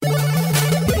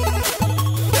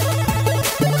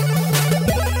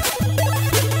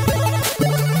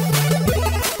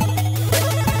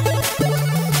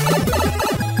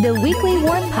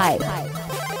Pipe.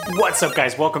 What's up,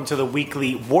 guys? Welcome to the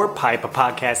weekly Warp Pipe, a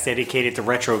podcast dedicated to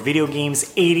retro video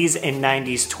games, 80s and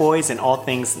 90s toys, and all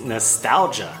things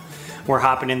nostalgia. We're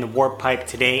hopping in the Warp Pipe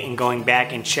today and going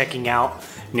back and checking out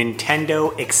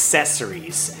Nintendo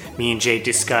accessories. Me and Jay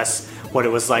discuss what it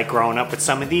was like growing up with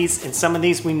some of these, and some of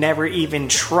these we never even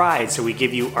tried, so we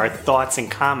give you our thoughts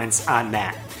and comments on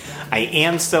that. I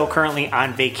am still currently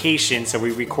on vacation, so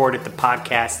we recorded the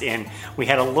podcast and we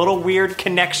had a little weird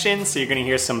connection, so you're going to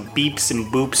hear some beeps and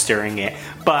boops during it.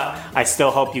 But I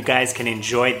still hope you guys can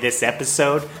enjoy this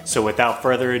episode. So without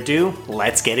further ado,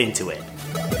 let's get into it.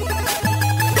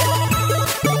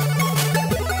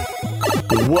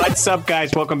 What's up,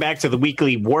 guys? Welcome back to the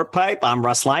weekly Warp Pipe. I'm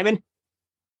Russ Lyman.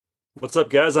 What's up,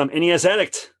 guys? I'm NES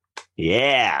Addict.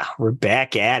 Yeah, we're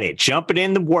back at it. Jumping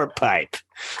in the Warp Pipe.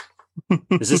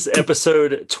 Is this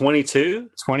episode 22?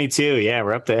 22, yeah,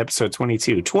 we're up to episode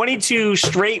 22. 22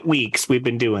 straight weeks we've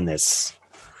been doing this.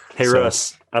 Hey, so,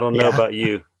 Russ, I don't know about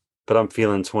you, but I'm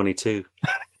feeling 22.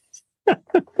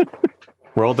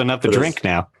 We're old enough to drink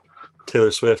now.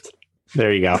 Taylor Swift.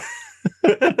 There you go.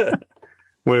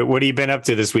 What have you been up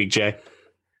to this week, Jay?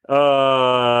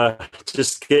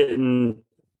 Just getting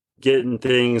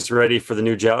things ready for the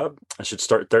new job. I should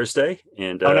start Thursday.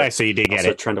 And nice. So you did get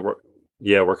it. Trying to work.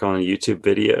 Yeah, work on a YouTube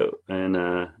video and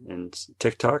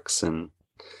TikToks and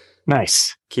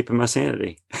nice. Keeping my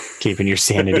sanity. Keeping your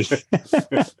sanity.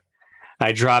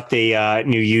 I dropped a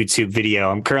new YouTube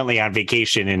video. I'm currently on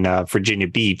vacation in Virginia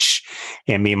Beach,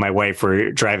 and me and my wife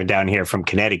were driving down here from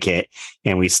Connecticut,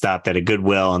 and we stopped at a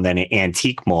Goodwill and then an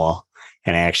antique mall,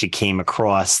 and I actually came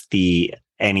across the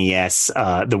NES,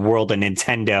 the World of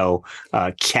Nintendo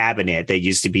cabinet that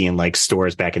used to be in like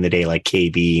stores back in the day, like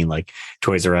KB and like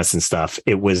Toys R Us and stuff.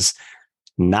 It was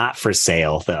not for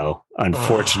sale, though,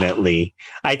 unfortunately.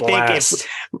 I think if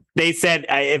they said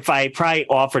if I probably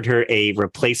offered her a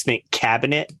replacement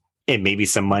cabinet and maybe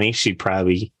some money, she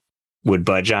probably would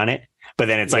budge on it. But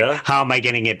then it's like, how am I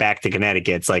getting it back to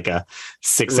Connecticut? It's like a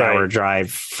 6-hour drive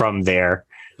from there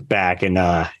back, and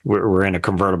we're in a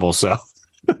convertible, so.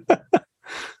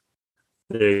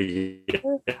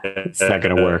 It's not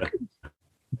going to work.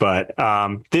 But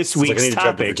this week's I need to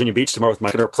drive to Virginia Beach tomorrow with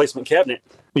my replacement cabinet.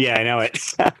 Yeah, I know it.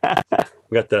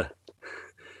 we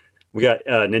got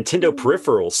Nintendo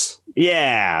peripherals.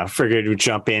 Yeah, figured we'd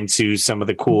jump into some of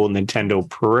the cool Nintendo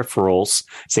peripherals.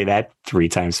 Say that 3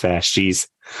 times fast. Jeez.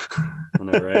 I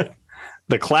know, right?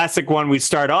 The classic one we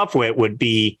start off with would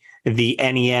be the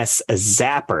NES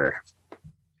Zapper.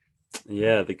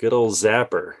 Yeah, the good old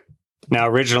Zapper. Now,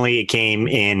 originally it came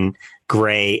in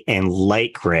gray and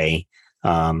light gray,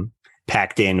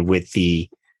 packed in with the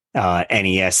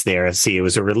NES there. See, it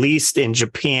was released in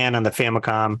Japan on the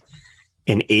Famicom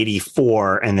in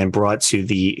 84 and then brought to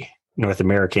the North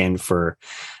American for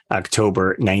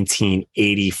October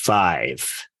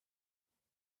 1985.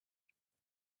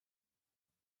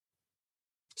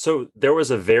 So there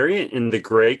was a variant in the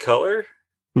gray color?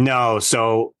 No,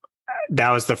 so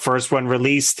that was the first one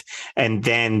released, and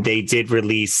then they did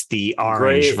release the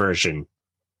orange version.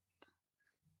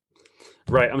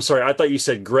 Right. I'm sorry. I thought you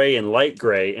said gray and light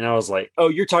gray, and I was like, "Oh,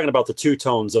 you're talking about the 2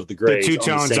 tones of the gray." The 2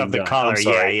 tones of the gun. Color.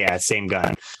 Yeah, same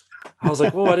gun. I was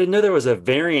like, "Well, I didn't know there was a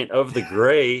variant of the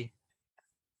gray."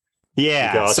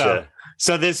 Yeah. Gotcha.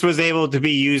 So this was able to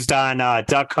be used on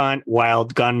Duck Hunt,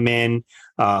 Wild Gunman,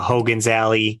 Hogan's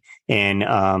Alley,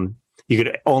 and you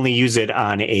could only use it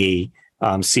on a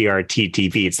CRT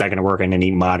TV. It's not going to work on any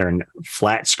modern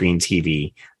flat screen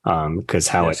TV because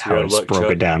how it's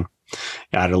broken down.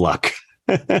 Out of luck.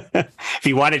 If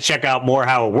you want to check out more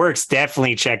how it works,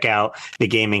 definitely check out The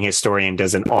Gaming Historian.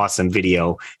 Does an awesome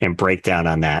video and breakdown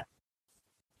on that.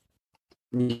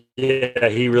 Yeah,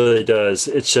 he really does.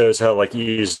 It shows how like you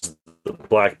use the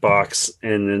black box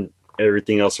and then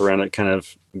everything else around it kind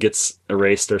of gets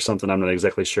erased or something. I'm not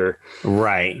exactly sure.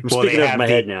 Right. I'm speaking over my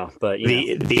head now, but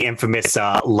the infamous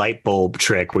light bulb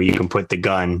trick where you can put the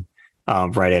gun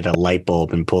right at a light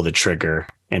bulb and pull the trigger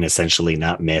and essentially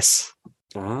not miss.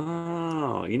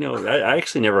 Oh, I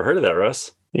actually never heard of that,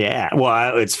 Russ. Yeah.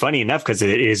 Well, it's funny enough because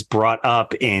it is brought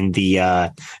up in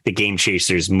the Game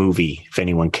Chasers movie, if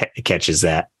anyone catches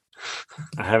that.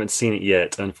 I haven't seen it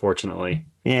yet, unfortunately.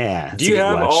 Yeah. Do you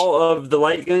have all of the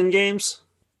light gun games?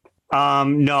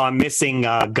 No, I'm missing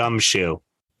Gumshoe.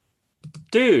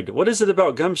 Dude, what is it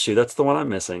about Gumshoe? That's the one I'm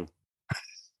missing.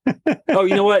 Oh,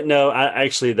 you know what? No,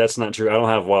 actually, that's not true. I don't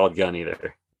have Wild Gun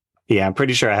either. Yeah, I'm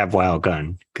pretty sure I have Wild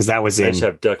Gun because that was I just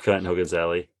have Duck Hunt and Hogan's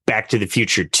Alley. Back to the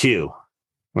Future 2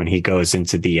 when he goes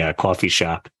into the coffee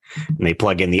shop and they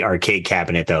plug in the arcade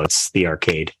cabinet, though. It's the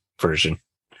arcade version.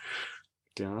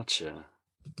 Gotcha.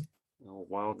 Oh,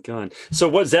 wild gun. So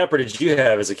what zapper did you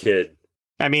have as a kid?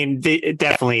 I mean,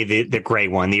 definitely the gray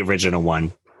one, the original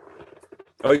one.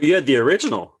 Oh, you had the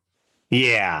original.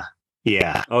 Yeah.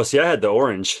 Yeah. Oh, see, I had the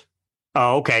orange.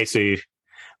 Oh, okay. So you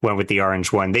went with the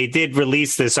orange one. They did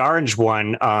release this orange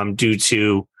one due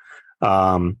to,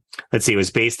 let's see, it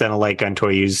was based on a light gun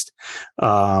toy used.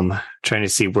 Trying to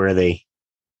see where they.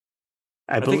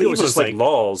 I believe think it was just like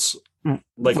laws,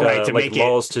 like like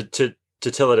laws to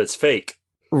tell it it's fake.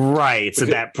 Right. So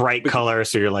that bright color.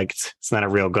 So you're like, it's not a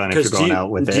real gun if you're going out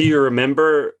with it. Do you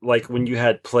remember like when you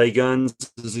had play guns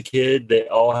as a kid, they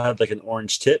all had like an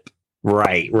orange tip?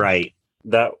 Right. Right.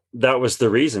 That was the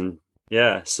reason.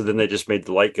 Yeah. So then they just made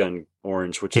the light gun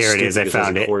orange, which here it is. I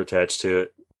found it. Cord attached to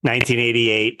it.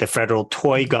 1988, the federal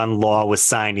toy gun law was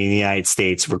signed in the United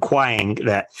States, requiring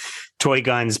that toy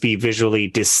guns be visually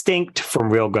distinct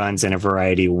from real guns in a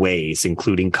variety of ways,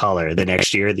 including color. The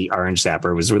next year, the orange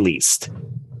zapper was released.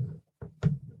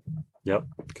 Yep,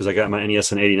 because I got my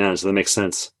NES in '89, so that makes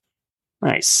sense.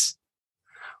 Nice.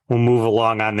 We'll move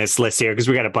along on this list here because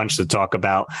we got a bunch to talk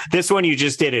about. This one you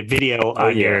just did a video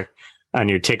on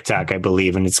your TikTok, I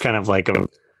believe, and it's kind of like a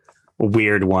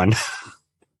weird one.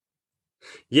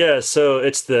 Yeah, so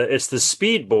it's the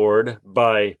Speed Board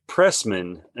by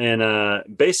Pressman,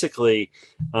 and basically,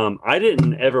 I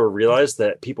didn't ever realize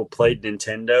that people played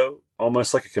Nintendo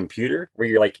almost like a computer, where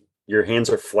you're like your hands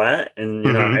are flat and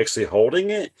you're not actually holding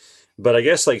it. But I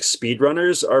guess like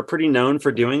speedrunners are pretty known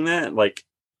for doing that. Like,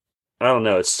 I don't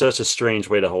know, it's such a strange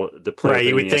way to play. Right,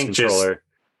 you would think controller. Just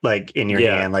like in your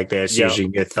hand like this,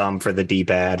 using your thumb for the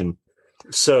D-pad. And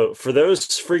so for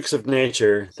those freaks of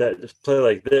nature that play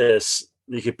like this,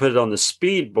 you could put it on the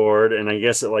Speed Board, and I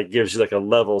guess it like gives you like a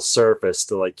level surface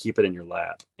to like keep it in your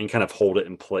lap and kind of hold it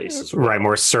in place as well. Right,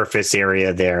 more surface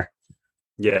area there.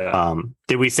 Yeah.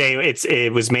 Did we say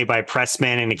it was made by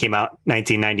Pressman and it came out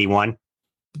 1991?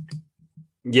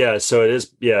 Yeah, so it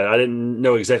is. Yeah, I didn't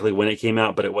know exactly when it came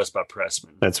out, but it was by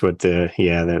Pressman. That's what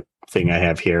the thing I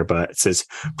have here, but it says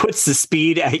puts the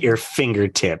speed at your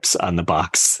fingertips on the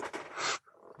box.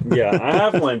 Yeah, I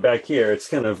have one back here. It's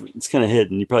kind of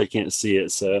hidden. You probably can't see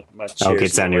it, so my chair's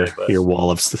it's on your wall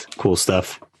of cool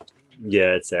stuff.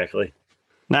 Yeah, exactly.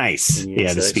 Nice.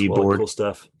 Yeah, the Speed Board. Cool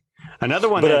stuff. Another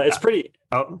one, but it's pretty.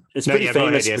 Oh, it's pretty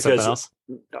famous because.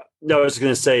 No, I was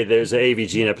going to say there's an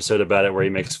AVGN episode about it where he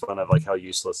makes fun of like how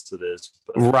useless it is.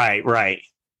 But. Right.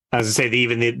 I was going to say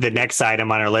even the next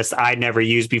item on our list I'd never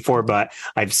used before, but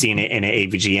I've seen it in an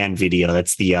AVGN video.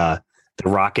 That's the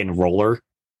rock and roller.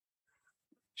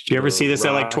 Did you ever see this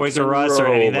at like Toys R Us or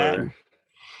any of that?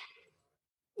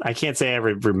 I can't say I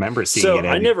ever remember seeing it.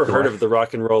 I never heard of the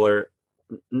rock and roller.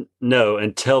 No,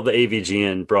 until the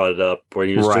AVGN brought it up, where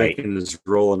he was drinking his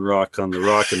rolling rock on the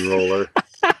rock and roller,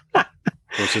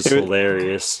 which is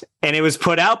hilarious. And it was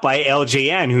put out by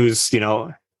LJN, who's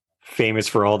famous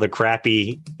for all the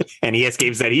crappy NES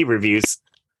games that he reviews.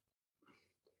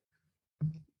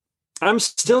 I'm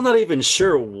still not even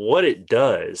sure what it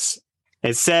does.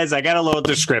 It says, I got a little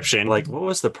description. Like, what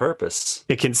was the purpose?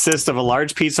 It consists of a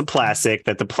large piece of plastic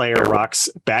that the player rocks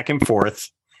back and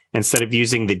forth instead of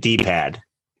using the D-pad.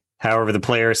 However, the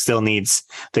player still needs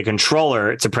the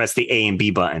controller to press the A and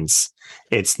B buttons.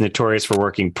 It's notorious for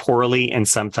working poorly and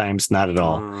sometimes not at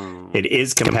all. It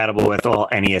is compatible with all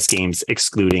NES games,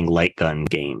 excluding light gun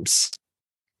games.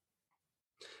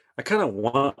 I kind of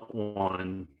want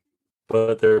one,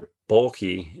 but they're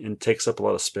bulky and takes up a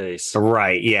lot of space.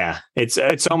 Right, yeah. It's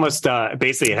almost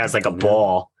basically it has like a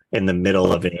ball in the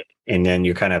middle of it, and then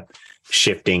you're kind of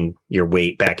shifting your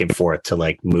weight back and forth to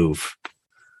like move.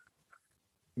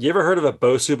 You ever heard of a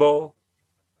Bosu ball?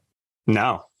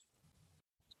 No.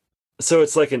 So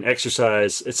it's like an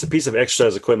exercise. It's a piece of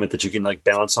exercise equipment that you can like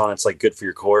balance on. It's like good for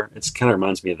your core. It's kind of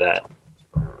reminds me of that.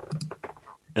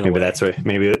 Maybe that's what.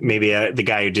 Maybe the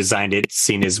guy who designed it,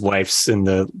 seen his wife's in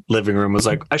the living room, was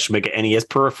like, I should make an NES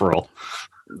peripheral.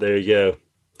 There you go.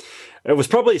 It was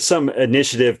probably some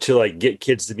initiative to like get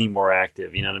kids to be more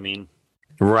active. You know what I mean?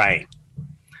 Right.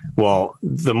 Well,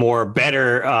 the more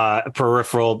better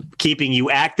peripheral keeping you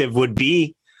active would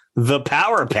be the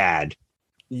Power Pad.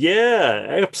 Yeah,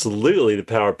 absolutely. The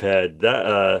Power Pad.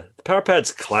 The Power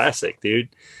Pad's classic, dude.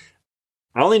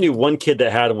 I only knew one kid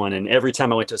that had one, and every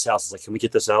time I went to his house, I was like, can we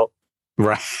get this out?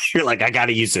 Right. You're like, I got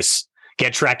to use this.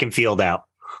 Get track and field out.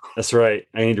 That's right.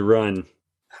 I need to run.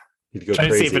 I need to go Trying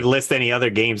crazy. to see if it lists any other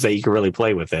games that you can really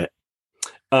play with it.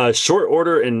 Short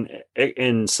Order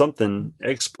and something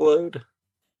Explode.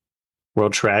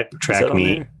 World Track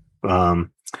Meet.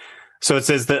 So it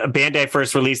says that Bandai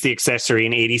first released the accessory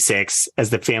in '86 as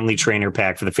the family trainer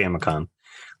pack for the Famicom.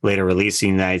 Later released in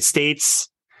the United States.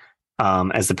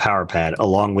 as the Power Pad,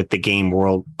 along with the game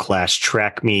World Class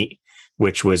Track Meet,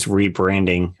 which was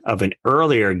rebranding of an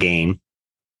earlier game,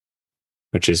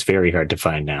 which is very hard to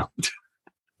find now.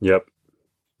 Yep.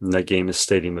 And that game is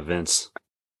Stadium Events.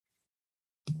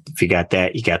 If you got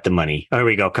that, you got the money. Oh, here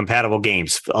we go. Compatible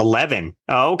games. 11.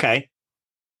 Oh, okay.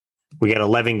 We got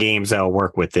 11 games that'll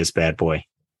work with this bad boy.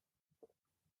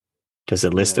 Does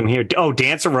it list them here? Oh,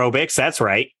 Dance Aerobics. That's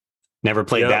right. Never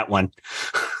played that one.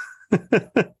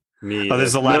 Me oh,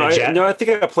 there's a lot of... No, I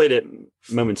think I played it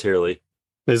momentarily.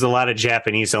 There's a lot of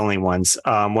Japanese only ones.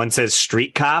 One says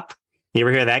Street Cop. You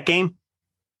ever hear of that game?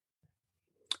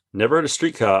 Never heard of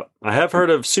Street Cop. I have heard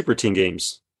of Super Team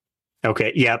Games.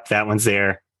 Okay. Yep. That one's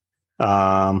there.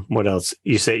 What else?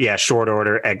 You said, yeah, Short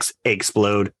Order,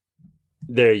 Explode.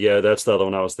 There you go. That's the other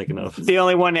one I was thinking of. The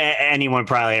only one anyone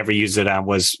probably ever used it on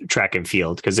was Track and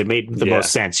Field because it made the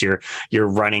most sense. You're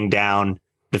running down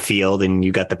the field and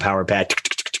you got the power pad.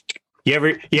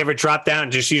 You ever drop down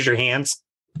and just use your hands?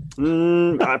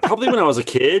 Probably when I was a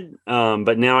kid,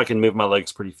 but now I can move my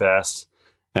legs pretty fast.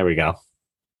 There we go.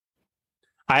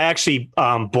 I actually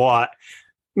bought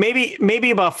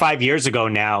maybe about 5 years ago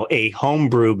now a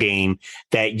homebrew game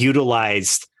that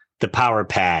utilized the power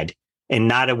pad. And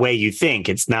not a way you think.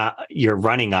 It's not you're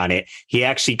running on it. He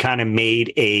actually kind of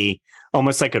made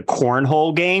almost like a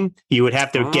cornhole game. You would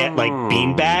have to get like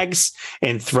bean bags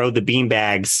and throw the bean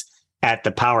bags at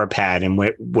the power pad, and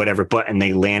whatever button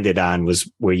they landed on was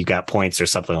where you got points or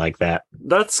something like that.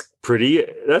 That's pretty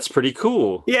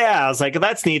cool. Yeah, I was like,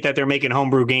 that's neat that they're making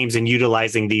homebrew games and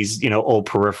utilizing these, old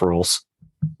peripherals.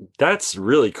 That's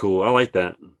really cool. I like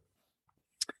that.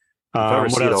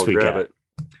 What else we got? It.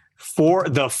 For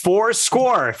the Four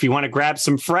Score, if you want to grab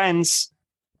some friends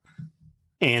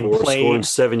and play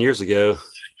 7 years ago,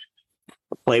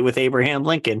 play with Abraham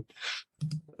Lincoln.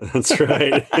 That's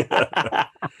right.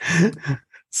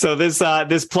 So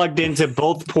this plugged into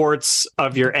both ports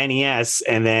of your NES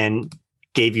and then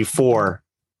gave you 4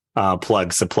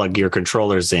 plugs to plug your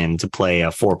controllers in to play a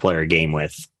 4-player game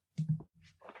with.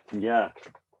 Yeah.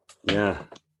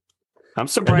 I'm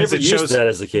surprised it shows that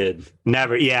as a kid.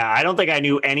 Never. Yeah. I don't think I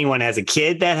knew anyone as a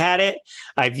kid that had it.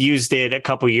 I've used it a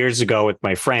couple years ago with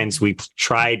my friends. We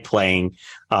tried playing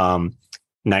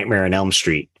Nightmare on Elm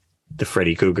Street. The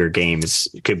Freddy Krueger games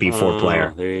could be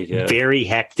 4-player. There you go. Very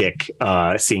hectic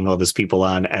seeing all those people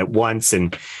on at once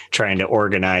and trying to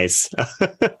organize.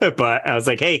 But I was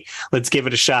like, hey, let's give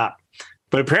it a shot.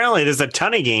 But apparently there's a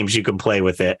ton of games you can play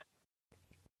with it.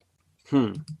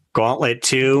 Gauntlet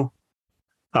 2.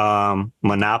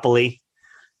 Monopoly,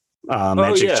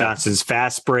 Magic Johnson's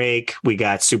Fast Break. We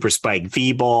got Super Spike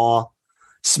V-Ball,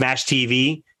 Smash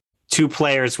TV, 2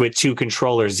 players with 2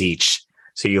 controllers each.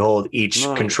 So you hold each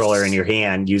controller in your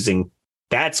hand using.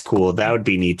 That's cool. That would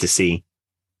be neat to see.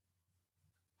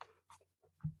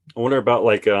 I wonder about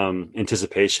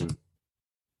Anticipation.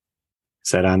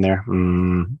 Is that on there?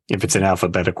 If it's in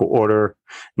alphabetical order,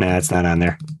 nah, it's not on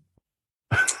there.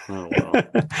 Oh, well.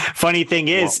 Funny thing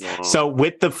is, so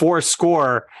with the 4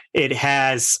 Score, it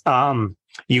has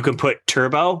you can put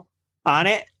turbo on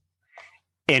it,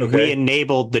 and we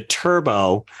enabled the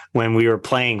turbo when we were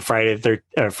playing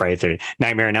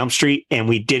Nightmare on Elm Street, and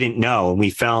we didn't know, and we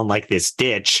fell in like this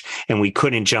ditch, and we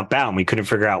couldn't jump out, and we couldn't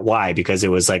figure out why because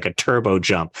it was like a turbo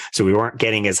jump, so we weren't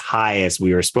getting as high as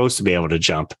we were supposed to be able to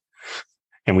jump,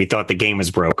 and we thought the game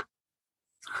was broke.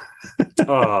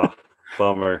 Oh,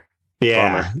 bummer.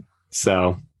 Yeah. Bummer.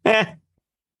 So, And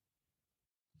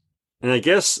I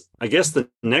guess the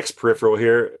next peripheral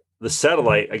here, the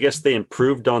satellite, I guess they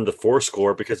improved on the 4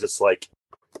 Score because it's like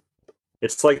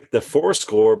the 4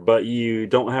 Score, but you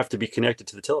don't have to be connected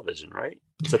to the television, right?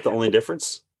 Is that the only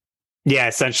difference? Yeah,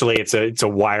 essentially it's a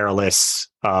wireless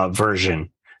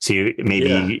version. So you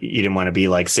didn't want to be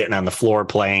like sitting on the floor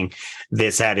playing.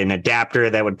 This had an adapter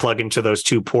that would plug into those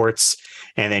 2 ports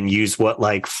and then use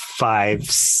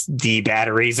 5D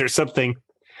batteries or something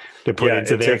to put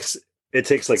into there. It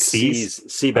takes like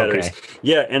C batteries. Okay.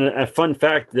 Yeah, and a fun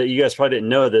fact that you guys probably didn't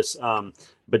know this,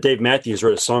 but Dave Matthews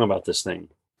wrote a song about this thing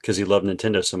because he loved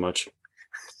Nintendo so much.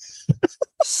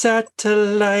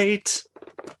 Satellite.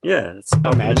 Yeah, it's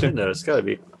imagine. Nintendo. It's got to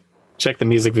be. Check the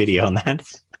music video on that.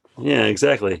 Yeah,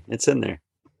 exactly. It's in there.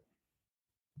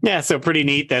 Yeah, so pretty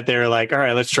neat that they're like, all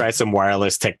right, let's try some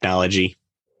wireless technology.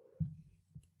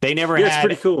 They never had it's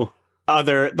pretty cool.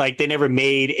 They never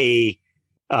made a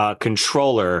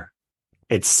controller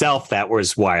itself that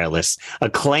was wireless.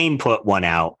 Acclaim put one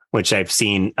out, which I've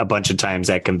seen a bunch of times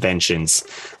at conventions,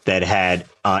 that had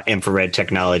infrared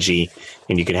technology,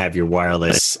 and you can have your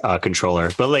wireless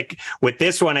controller. But like with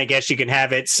this one, I guess you can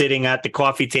have it sitting at the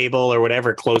coffee table or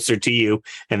whatever closer to you,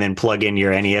 and then plug in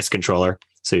your NES controller,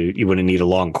 so you wouldn't need a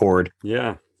long cord.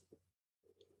 Yeah.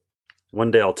 One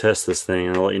day I'll test this thing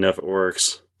and I'll let you know if it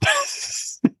works.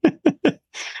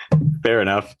 Fair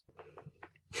enough.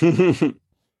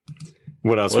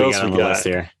 What else we got on the list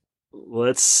here?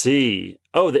 Let's see.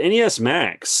 Oh, the NES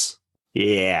Max.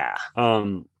 Yeah.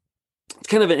 It's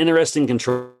kind of an interesting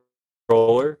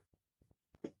controller.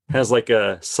 Has like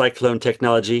a cyclone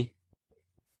technology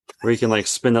where you can like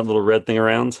spin that little red thing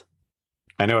around.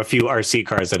 I know a few RC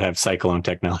cars that have cyclone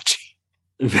technology.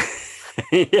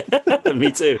 Yeah,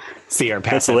 me too. See our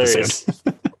past hilarious.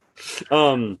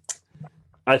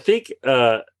 I think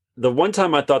the one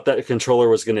time I thought that controller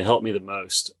was going to help me the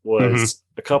most was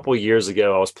a couple of years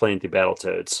ago. I was playing through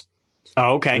Battletoads.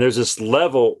 Oh, okay. And there's this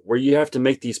level where you have to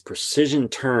make these precision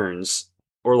turns,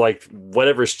 or like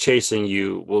whatever's chasing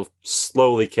you will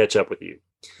slowly catch up with you.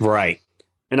 Right.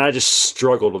 And I just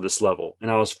struggled with this level. And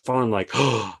I was finally like,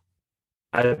 oh,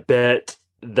 I bet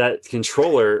that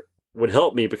controller would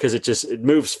help me because it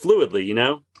moves fluidly, you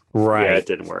know? Right. Yeah, it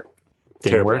didn't work.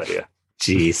 Didn't Terrible work? idea.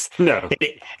 Jeez. No.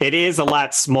 It is a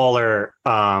lot smaller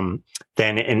than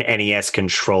an NES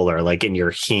controller. Like in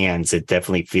your hands, it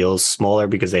definitely feels smaller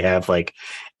because they have like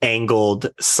angled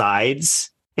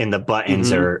sides and the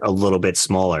buttons are a little bit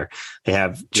smaller. They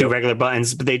have two regular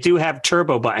buttons, but they do have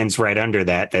turbo buttons right under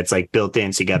that. That's like built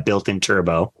in. So you got built-in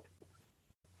turbo.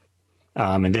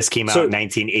 And this came out in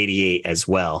 1988 as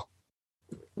well.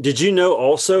 Did you know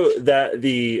also that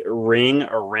the ring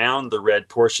around the red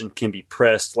portion can be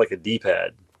pressed like a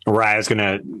D-pad? Right. I was going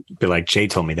to be like, Jay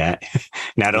told me that.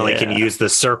 Not only can you use the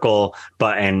circle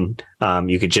button,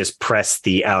 you could just press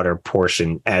the outer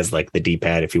portion as like the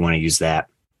D-pad if you want to use that.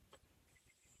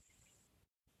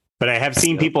 But I have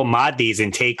seen people mod these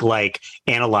and take like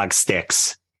analog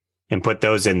sticks and put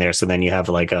those in there. So then you have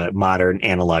like a modern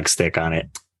analog stick on it.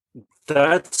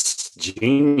 That's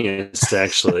genius,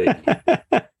 actually.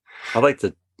 I'm going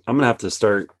to have to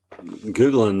start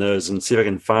Googling those and see if I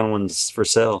can find ones for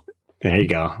sale. There you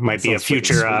go. Might be a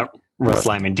future Russ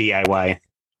Lyman DIY.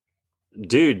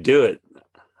 Dude, do it.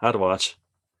 I'd watch.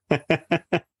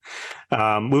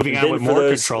 Moving on with more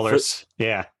controllers.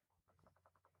 Yeah.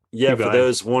 Yeah, for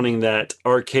those wanting that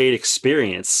arcade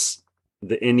experience,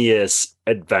 the NES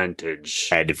Advantage.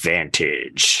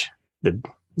 The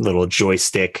little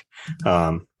joystick.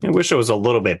 I wish it was a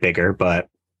little bit bigger, but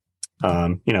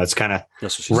it's kind of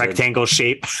rectangle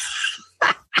shape.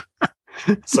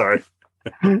 Sorry.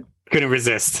 Couldn't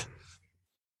resist.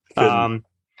 But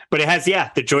it has,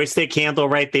 the joystick handle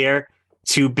right there.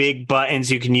 Two big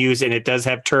buttons you can use, and it does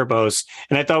have turbos.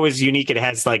 And I thought it was unique. It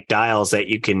has like dials that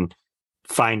you can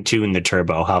fine tune the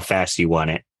turbo, how fast you want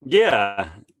it. Yeah.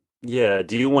 Yeah.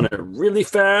 Do you want it really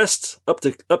fast, up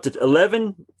to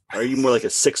 11? Or are you more like a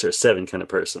 6 or 7 kind of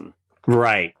person?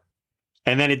 Right.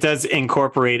 And then it does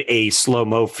incorporate a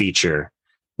slow-mo feature,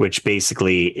 which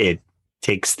basically it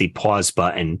takes the pause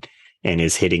button and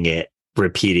is hitting it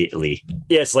repeatedly.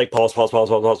 Yeah, it's like pause.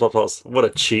 What a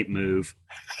cheap move.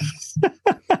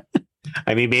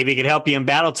 I mean, maybe it could help you in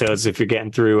Battletoads if you're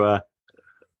getting through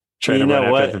trying to run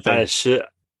what? After the thing.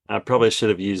 I probably should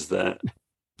have used that.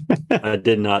 I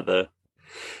did not, though.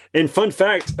 And fun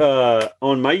fact,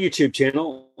 on my YouTube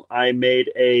channel, I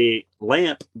made a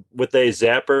lamp with a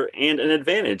zapper and an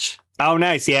Advantage. Oh,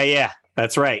 nice. Yeah.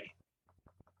 That's right.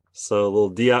 So a little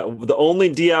the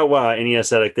only DIY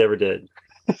NES Addict ever did.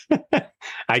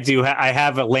 I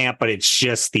have a lamp, but it's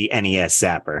just the NES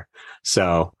zapper.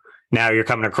 So now you're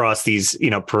coming across these,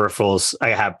 peripherals.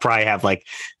 I probably have like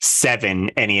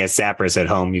 7 NES zappers at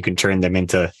home. You can turn them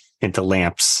into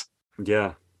lamps.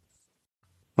 Yeah.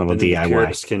 Little DIY.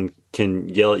 Purists can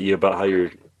yell at you about how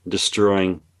you're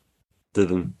destroying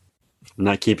them,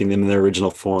 not keeping them in their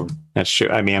original form. That's true.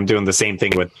 I mean, I'm doing the same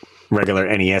thing with regular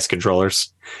NES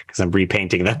controllers because I'm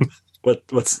repainting them.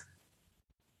 What's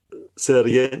say that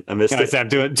again? I missed it.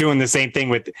 I'm doing the same thing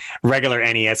with regular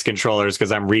NES controllers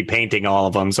because I'm repainting all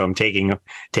of them. So I'm taking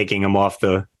them off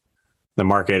the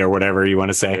market or whatever you want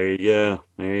to say.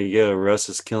 There you go. Russ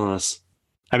is killing us.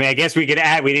 I mean, I guess we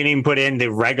didn't even put in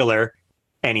the regular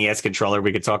NES controller.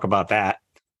 We could talk about that.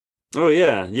 Oh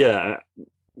yeah.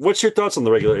 What's your thoughts on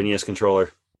the regular NES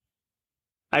controller?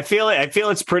 I feel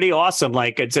it's pretty awesome.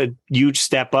 Like it's a huge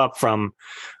step up from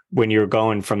when you're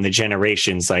going from the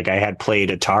generations. Like I had played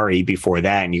Atari before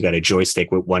that, and you got a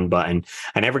joystick with one button.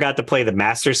 I never got to play the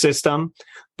Master System,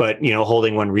 but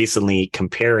holding one recently,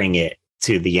 comparing it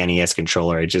to the NES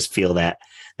controller, I just feel that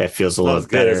feels a little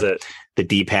better. Is it? The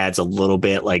D-pad's a little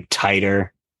bit like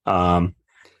tighter.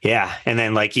 Yeah. And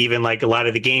then like even like a lot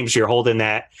of the games, you're holding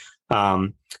that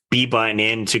B button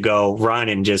in to go run,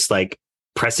 and just like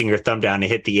pressing your thumb down to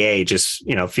hit the A just,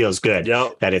 feels good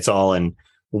that it's all in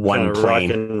one plane.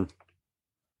 Rocking.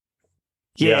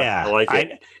 Yeah, I like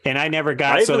it. I never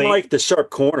got. I even like the sharp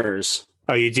corners.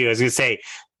 Oh, you do? I was gonna say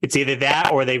it's either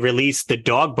that or they released the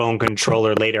dog bone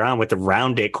controller later on with the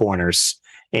rounded corners,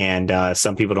 and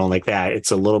some people don't like that.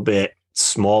 It's a little bit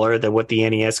smaller than what the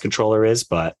NES controller is,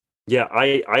 but yeah,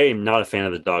 I am not a fan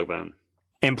of the dog bone.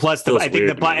 And plus, I think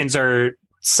the buttons are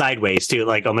sideways too,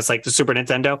 like almost like the Super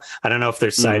Nintendo. I don't know if they're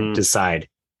side to side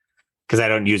because I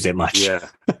don't use it much. Yeah.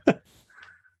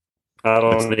 I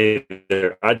don't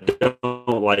either. I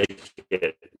don't like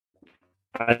it.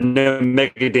 I know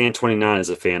Mega Dan 29 is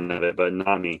a fan of it, but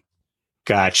not me.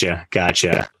 Gotcha.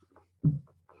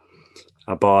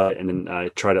 I bought it and then I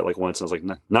tried it like once. And I was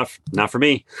like, not for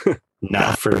me.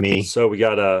 Not for me. So we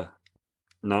got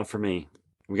not for me.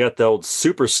 We got the old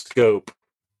Super Scope.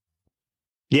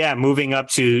 Yeah, moving up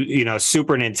to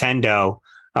Super Nintendo,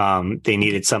 they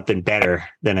needed something better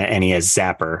than an NES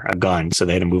Zapper, a gun, so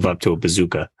they had to move up to a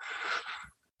bazooka.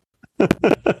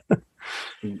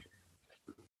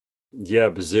 Yeah,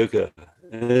 bazooka.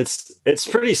 And it's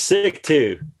pretty sick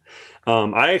too.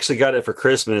 I actually got it for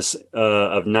Christmas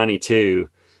of '92,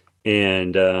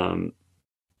 and I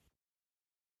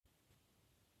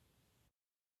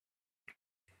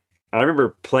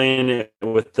remember playing it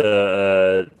with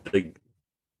the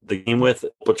game with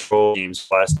Patrol games,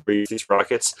 last these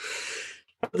rockets.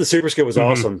 The Super Scope was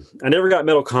awesome. I never got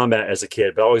Metal Combat as a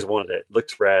kid, but I always wanted it. It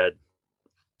looked rad.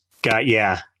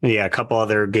 Yeah, a couple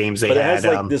other games but it has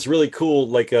like this really cool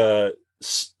like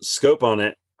scope on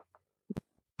it,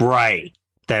 right?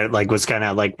 That like was kind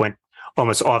of like went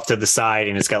almost off to the side,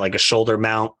 and it's got like a shoulder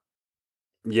mount.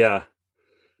 Yeah,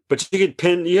 but you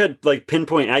had like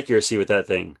pinpoint accuracy with that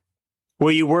thing.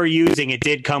 Well, you were using it.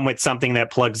 Did come with something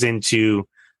that plugs into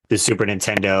the Super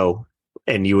Nintendo,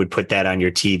 and you would put that on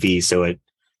your TV, so it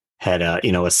had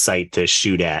a sight to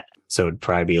shoot at. So it'd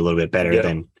probably be a little bit better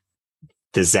than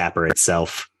the Zapper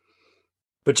itself.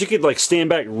 But you could like stand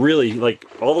back really like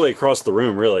all the way across the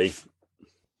room, really.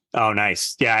 Oh,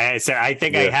 nice. Yeah, I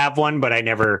think I have one, but I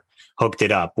never hooked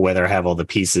it up. Whether I have all the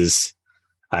pieces,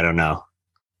 I don't know.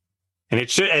 And it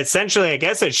should essentially, I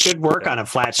guess it should work on a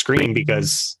flat screen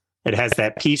because it has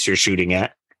that piece you're shooting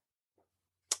at.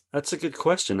 That's a good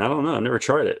question. I don't know. I've never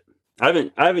tried it. I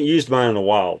haven't used mine in a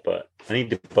while, but I need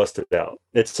to bust it out.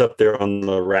 It's up there on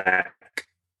the rack.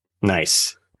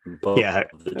 Nice. Yeah,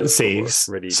 let's see.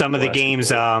 Some of the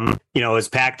games, is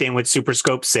packed in with Super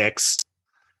Scope 6,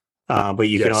 but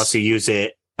you can also use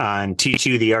it on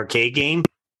T2, the arcade game,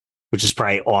 which is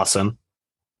probably awesome.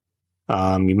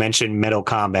 You mentioned Metal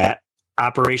Combat,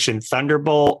 Operation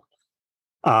Thunderbolt,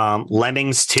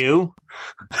 Lemmings 2,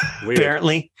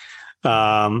 apparently.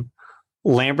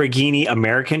 Lamborghini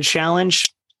American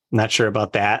Challenge, not sure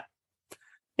about that.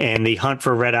 And the Hunt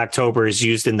for Red October is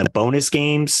used in the bonus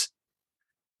games.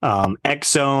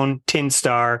 X-Zone, Tin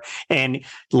Star, and a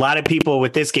lot of people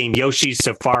with this game, Yoshi's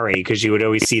Safari, because you would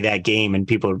always see that game and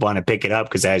people would want to pick it up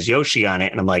because it has Yoshi on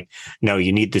it. And I'm like, no,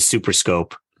 you need the Super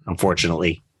Scope,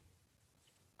 unfortunately.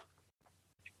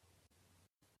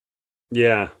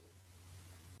 Yeah.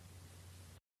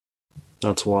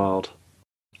 That's wild.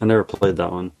 I never played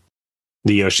that one.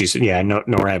 The Yoshi's,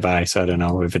 nor have I, so I don't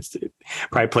know if it's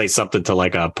probably plays something to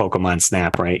like a Pokemon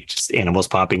Snap, right? Just animals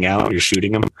popping out, you're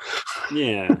shooting them.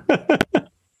 Yeah,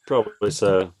 probably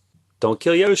so. Don't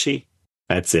kill Yoshi.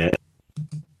 That's it.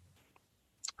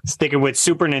 Sticking with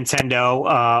Super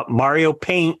Nintendo, Mario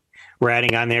Paint, we're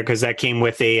adding on there because that came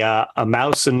with a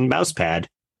mouse and mouse pad.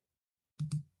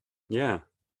 Yeah.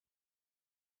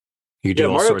 You do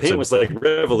all Mario sorts Paint of, was like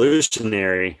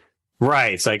revolutionary.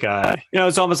 Right. It's like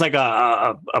it's almost like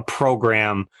a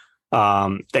program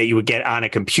that you would get on a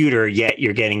computer, yet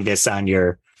you're getting this on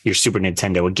your Super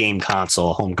Nintendo, a game console,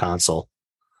 a home console.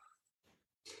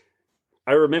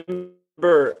 I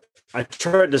remember I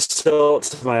tried to sell it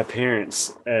to my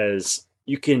parents as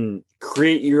you can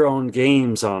create your own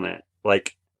games on it.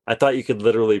 Like I thought you could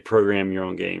literally program your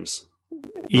own games.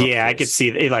 Yeah, I could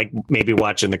see like maybe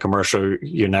watching the commercial,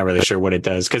 you're not really sure what it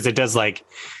does because it does like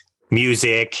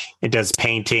music, it does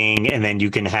painting, and then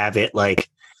you can have it like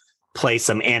play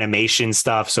some animation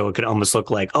stuff, so it could almost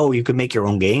look like, oh, you could make your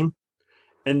own game.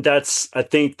 And I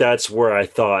think that's where I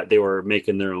thought they were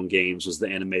making their own games, was the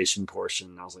animation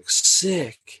portion. I was like,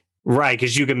 sick. Right,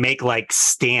 because you can make like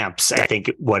stamps, I think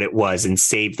what it was, and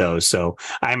save those. So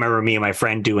I remember me and my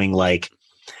friend doing like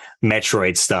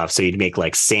Metroid stuff. So you'd make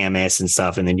like Samus and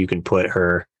stuff, and then you can put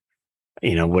her,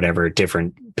 whatever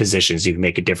different positions. You can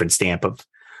make a different stamp of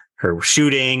her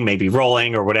shooting, maybe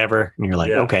rolling or whatever. And you're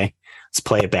like, okay, let's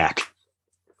play it back.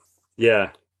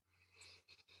 Yeah.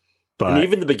 But and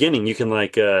even the beginning, you can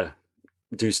like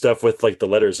do stuff with like the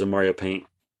letters in Mario Paint.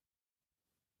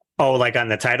 Oh, like on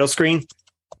the title screen?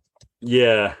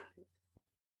 Yeah.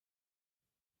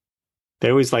 They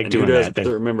always like doing that. I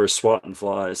remember SWAT and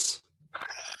Flies.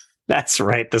 That's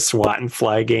right, the SWAT and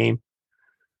Fly game.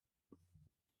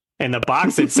 And the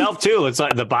box itself too. It's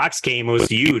like the box game was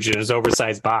huge. It was an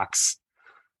oversized box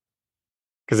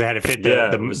because it had to fit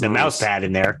the mouse pad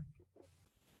in there.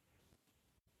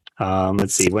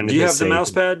 Let's see. When did do you have the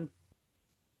mouse pad?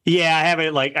 Yeah, I have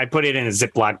it. Like I put it in a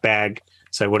Ziploc bag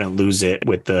so I wouldn't lose it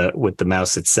with the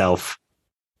mouse itself.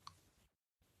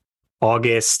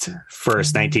 August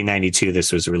 1st, 1992.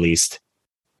 This was released.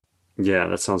 Yeah,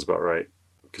 that sounds about right.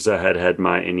 Because I had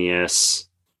my NES.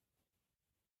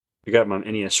 I got my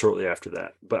NES shortly after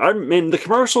that. But I mean, the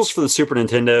commercials for the Super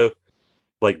Nintendo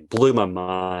like blew my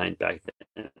mind back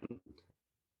then.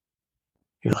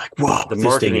 You're like, whoa, the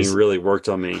marketing really worked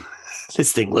on me.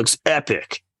 This thing looks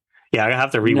epic. Yeah, I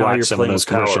have to rewatch some of those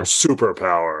commercials. Super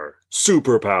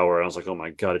power. I was like, oh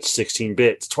my God, it's 16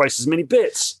 bits, twice as many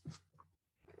bits.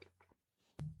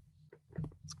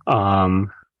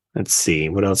 Let's see.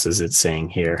 What else is it saying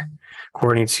here?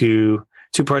 According to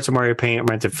 2 parts of Mario Paint are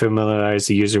meant to familiarize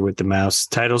the user with the mouse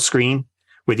title screen,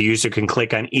 where the user can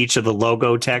click on each of the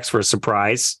logo text for a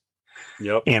surprise.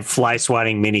 Yep. And fly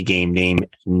swatting minigame named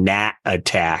Gnat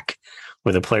Attack,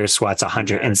 where the player swats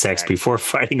 100 insects before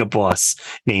fighting a boss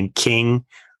named King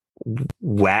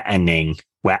Wataning.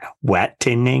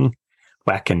 Wataning?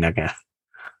 Wakanaga.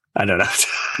 I don't know.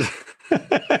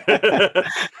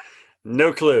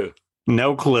 No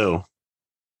clue.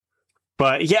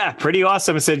 But yeah, pretty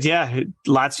awesome. I said, yeah,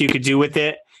 lots you could do with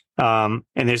it. And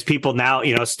there's people now,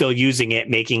 still using it,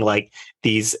 making like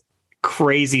these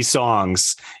crazy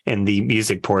songs in the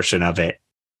music portion of it.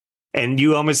 And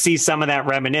you almost see some of that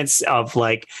remnants of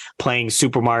like playing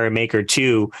Super Mario Maker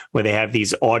 2, where they have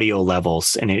these audio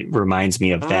levels. And it reminds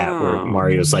me of that, where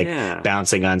Mario's like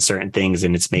bouncing on certain things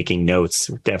and it's making notes.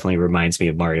 It definitely reminds me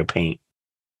of Mario Paint.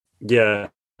 Yeah.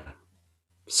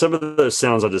 Some of those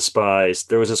sounds I despise.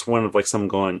 There was this one of like someone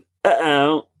going,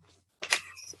 uh-oh.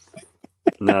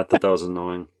 No, I thought that was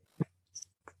annoying.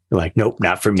 You're like, nope,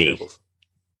 not for me.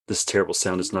 This terrible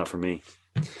sound is not for me.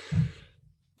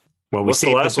 Well, what's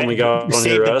the last one we got? We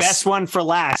saved the best one for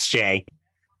last, Jay.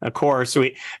 Of course,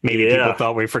 people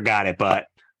thought we forgot it, but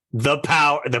the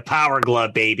power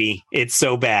glove, baby. It's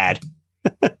so bad.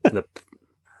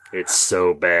 It's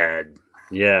so bad.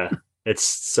 Yeah.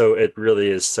 It really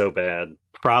is so bad.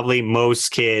 Probably most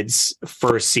kids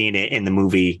first seen it in the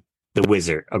movie The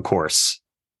Wizard, of course.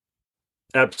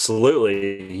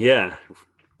 Absolutely. Yeah.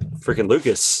 Freaking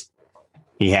Lucas.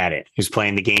 He had it. He was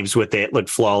playing the games with it,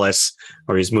 looked flawless,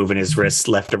 or he's moving his wrists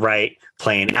left to right,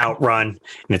 playing Outrun, and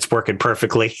it's working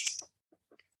perfectly.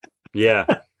 Yeah.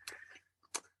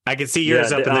 I can see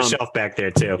yours up in the shelf back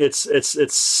there too.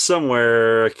 It's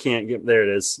somewhere. I can't get there.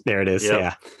 It is. There it is. Yep.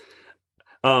 Yeah.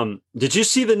 Did you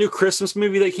see the new Christmas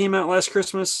movie that came out last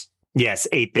Christmas? Yes,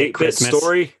 8-Bit Christmas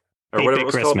Story or whatever it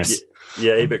was Christmas. Called.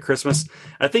 Yeah, 8-Bit Christmas.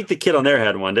 I think the kid on there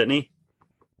had one, didn't he?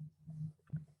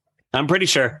 I'm pretty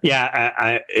sure.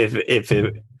 Yeah, if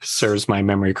it serves my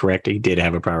memory correct, he did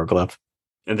have a power glove.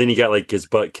 And then he got like his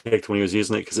butt kicked when he was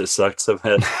using it because it sucked so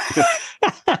bad.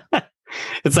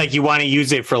 It's like you want to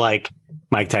use it for like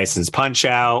Mike Tyson's Punch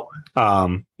Out,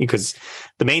 because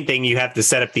the main thing, you have to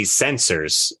set up these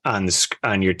sensors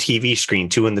on your TV screen,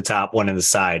 2 in the top, 1 in the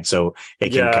side, so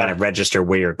it can kind of register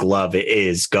where your glove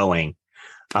is going.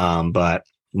 But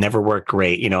never worked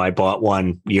great. I bought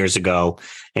one years ago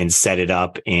and set it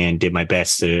up and did my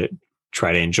best to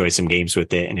try to enjoy some games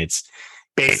with it. And it's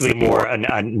basically more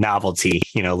a novelty,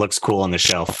 looks cool on the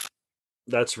shelf.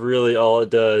 That's really all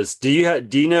it does. Do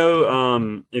you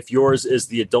know if yours is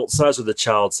the adult size or the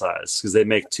child size? Because they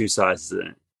make 2 sizes in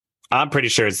it. I'm pretty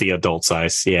sure it's the adult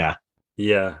size. Yeah.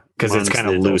 Yeah. Because it's kind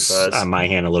of loose on my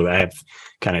hand a little bit. I have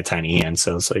kind of tiny hands.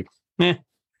 So it's like, Yeah.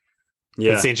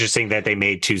 It's interesting that they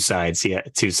made 2 sides. Yeah.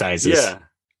 2 sizes. Yeah.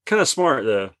 Kind of smart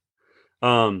though.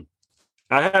 I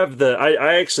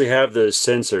actually have the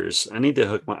sensors. I need to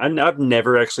hook I've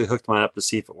never actually hooked mine up to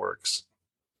see if it works.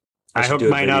 I hooked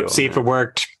mine up, see if it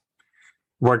worked.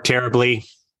 Worked terribly.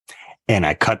 And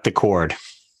I cut the cord.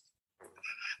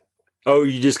 Oh,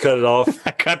 you just cut it off?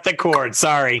 I cut the cord.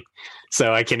 Sorry.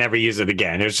 So I can never use it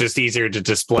again. It was just easier to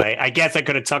display. I guess I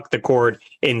could have tucked the cord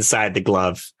inside the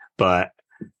glove, but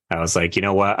I was like, you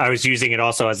know what? I was using it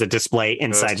also as a display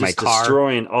inside my car.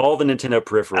 Destroying all the Nintendo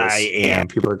peripherals. I am.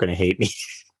 People are going to hate me.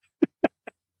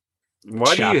 Why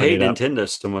do you chopping hate it up. Nintendo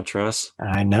so much, Russ?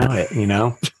 I know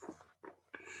it,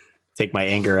 Take my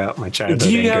anger out, my childhood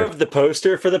Do you anger. have the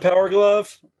poster for the Power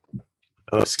Glove?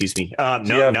 Oh, excuse me. Do you No, have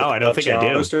no, the I don't think I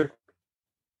do. poster?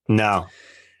 No.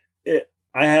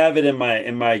 I have it in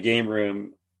my game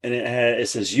room, and it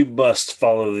says you must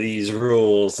follow these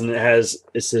rules, and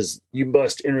it says you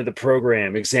must enter the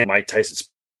program. Examine Mike Tyson's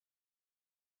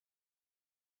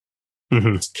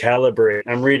Mhm. calibrate.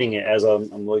 I'm reading it as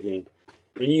I'm looking.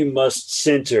 And you must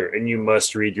center, and you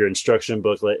must read your instruction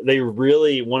booklet. They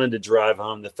really wanted to drive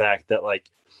home the fact that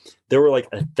there were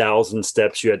 1,000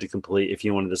 steps you had to complete if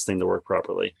you wanted this thing to work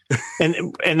properly.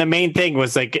 And the main thing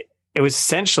was it was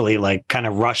essentially kind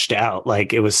of rushed out.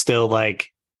 It was still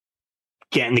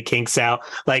getting the kinks out.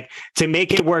 To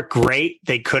make it work great,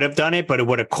 they could have done it, but it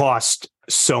would have cost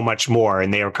so much more.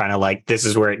 And they were kind of this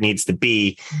is where it needs to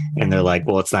be. And they're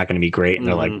well, it's not going to be great. And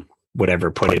they're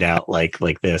whatever, put it out like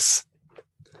this.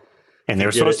 And they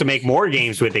were supposed to make more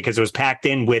games with it because it was packed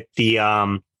in with the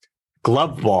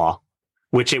glove ball,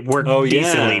 which it worked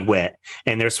decently with.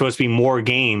 And there's supposed to be more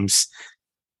games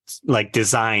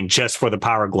designed just for the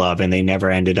Power Glove, and they never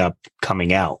ended up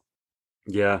coming out.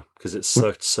 Yeah, because it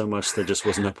sucked so much there just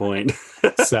wasn't a point.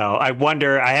 So I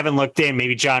wonder, I haven't looked in,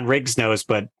 maybe John Riggs knows,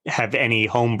 but have any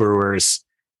homebrewers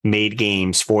made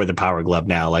games for the Power Glove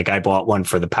now? I bought one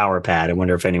for the Power Pad. I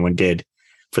wonder if anyone did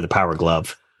for the Power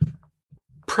Glove.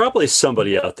 Probably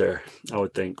somebody out there, I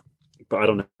would think, but I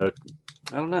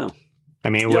don't know. I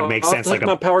mean, it would make sense like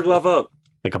my Power Glove up,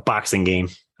 like a boxing game,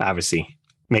 obviously.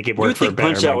 Make it work for a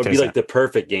better. Punch Out would be the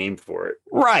perfect game for it,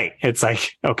 right? It's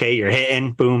okay, you're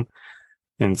hitting, boom,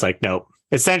 and it's nope.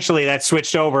 Essentially, that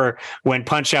switched over when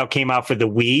Punch Out came out for the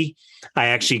Wii. I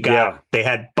actually got they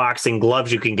had boxing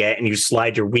gloves you can get, and you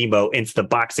slide your Wiimote into the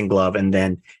boxing glove, and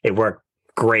then it worked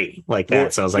great like that.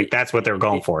 Well, so I was that's what they were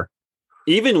going for.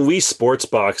 Even Wii Sports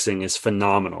Boxing is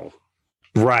phenomenal.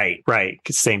 Right.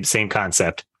 Same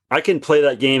concept. I can play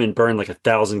that game and burn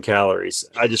 1,000 calories.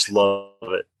 I just love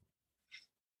it.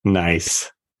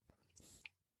 Nice.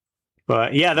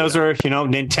 But yeah, those are,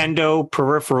 Nintendo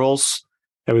peripherals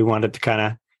that we wanted to kind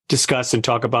of discuss and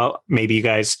talk about. Maybe you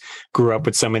guys grew up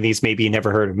with some of these. Maybe you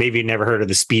never heard of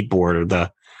the Speedboard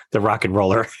or the Rock and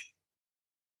Roller.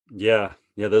 Yeah.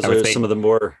 Those are some of the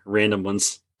more random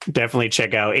ones. Definitely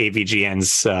check out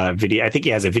AVGN's video. I think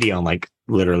he has a video on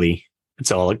literally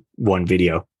it's all one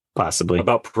video possibly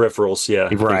about peripherals. Yeah,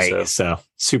 right. So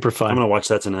super fun. I'm gonna watch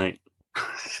that tonight.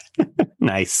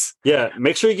 Nice. Yeah,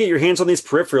 make sure you get your hands on these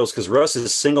peripherals because Russ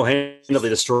is single-handedly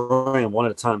destroying them one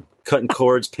at a time, cutting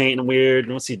cords, painting weird.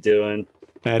 What's he doing?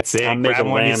 That's it. I'm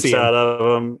making lamps out of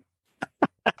them.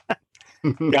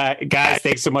 Guys,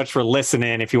 thanks so much for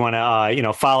listening. If you want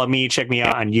to follow me, check me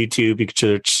out on YouTube. You can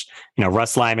search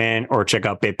Russ Lyman, or check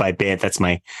out Bit by Bit. That's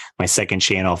my second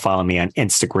channel. Follow me on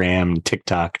Instagram,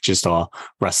 TikTok, just all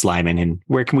Russ Lyman. And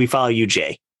where can we follow you,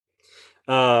 Jay?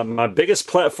 My biggest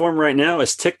platform right now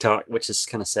is TikTok, which is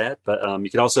kind of sad, but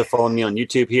you can also follow me on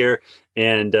YouTube here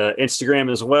and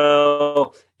Instagram as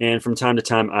well. And from time to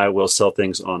time, I will sell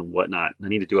things on Whatnot. I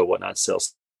need to do a Whatnot sale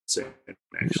soon.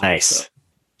 Actually, nice. So.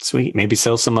 Sweet. Maybe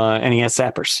sell some NES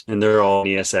zappers. And they're all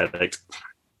NES addicts.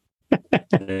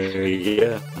 There you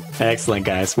go. Excellent,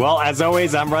 guys. Well, as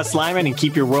always, I'm Russ Lyman, and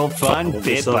keep your world fun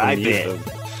bit by bit.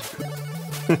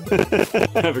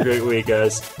 Have a great week,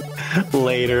 guys.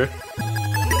 Later.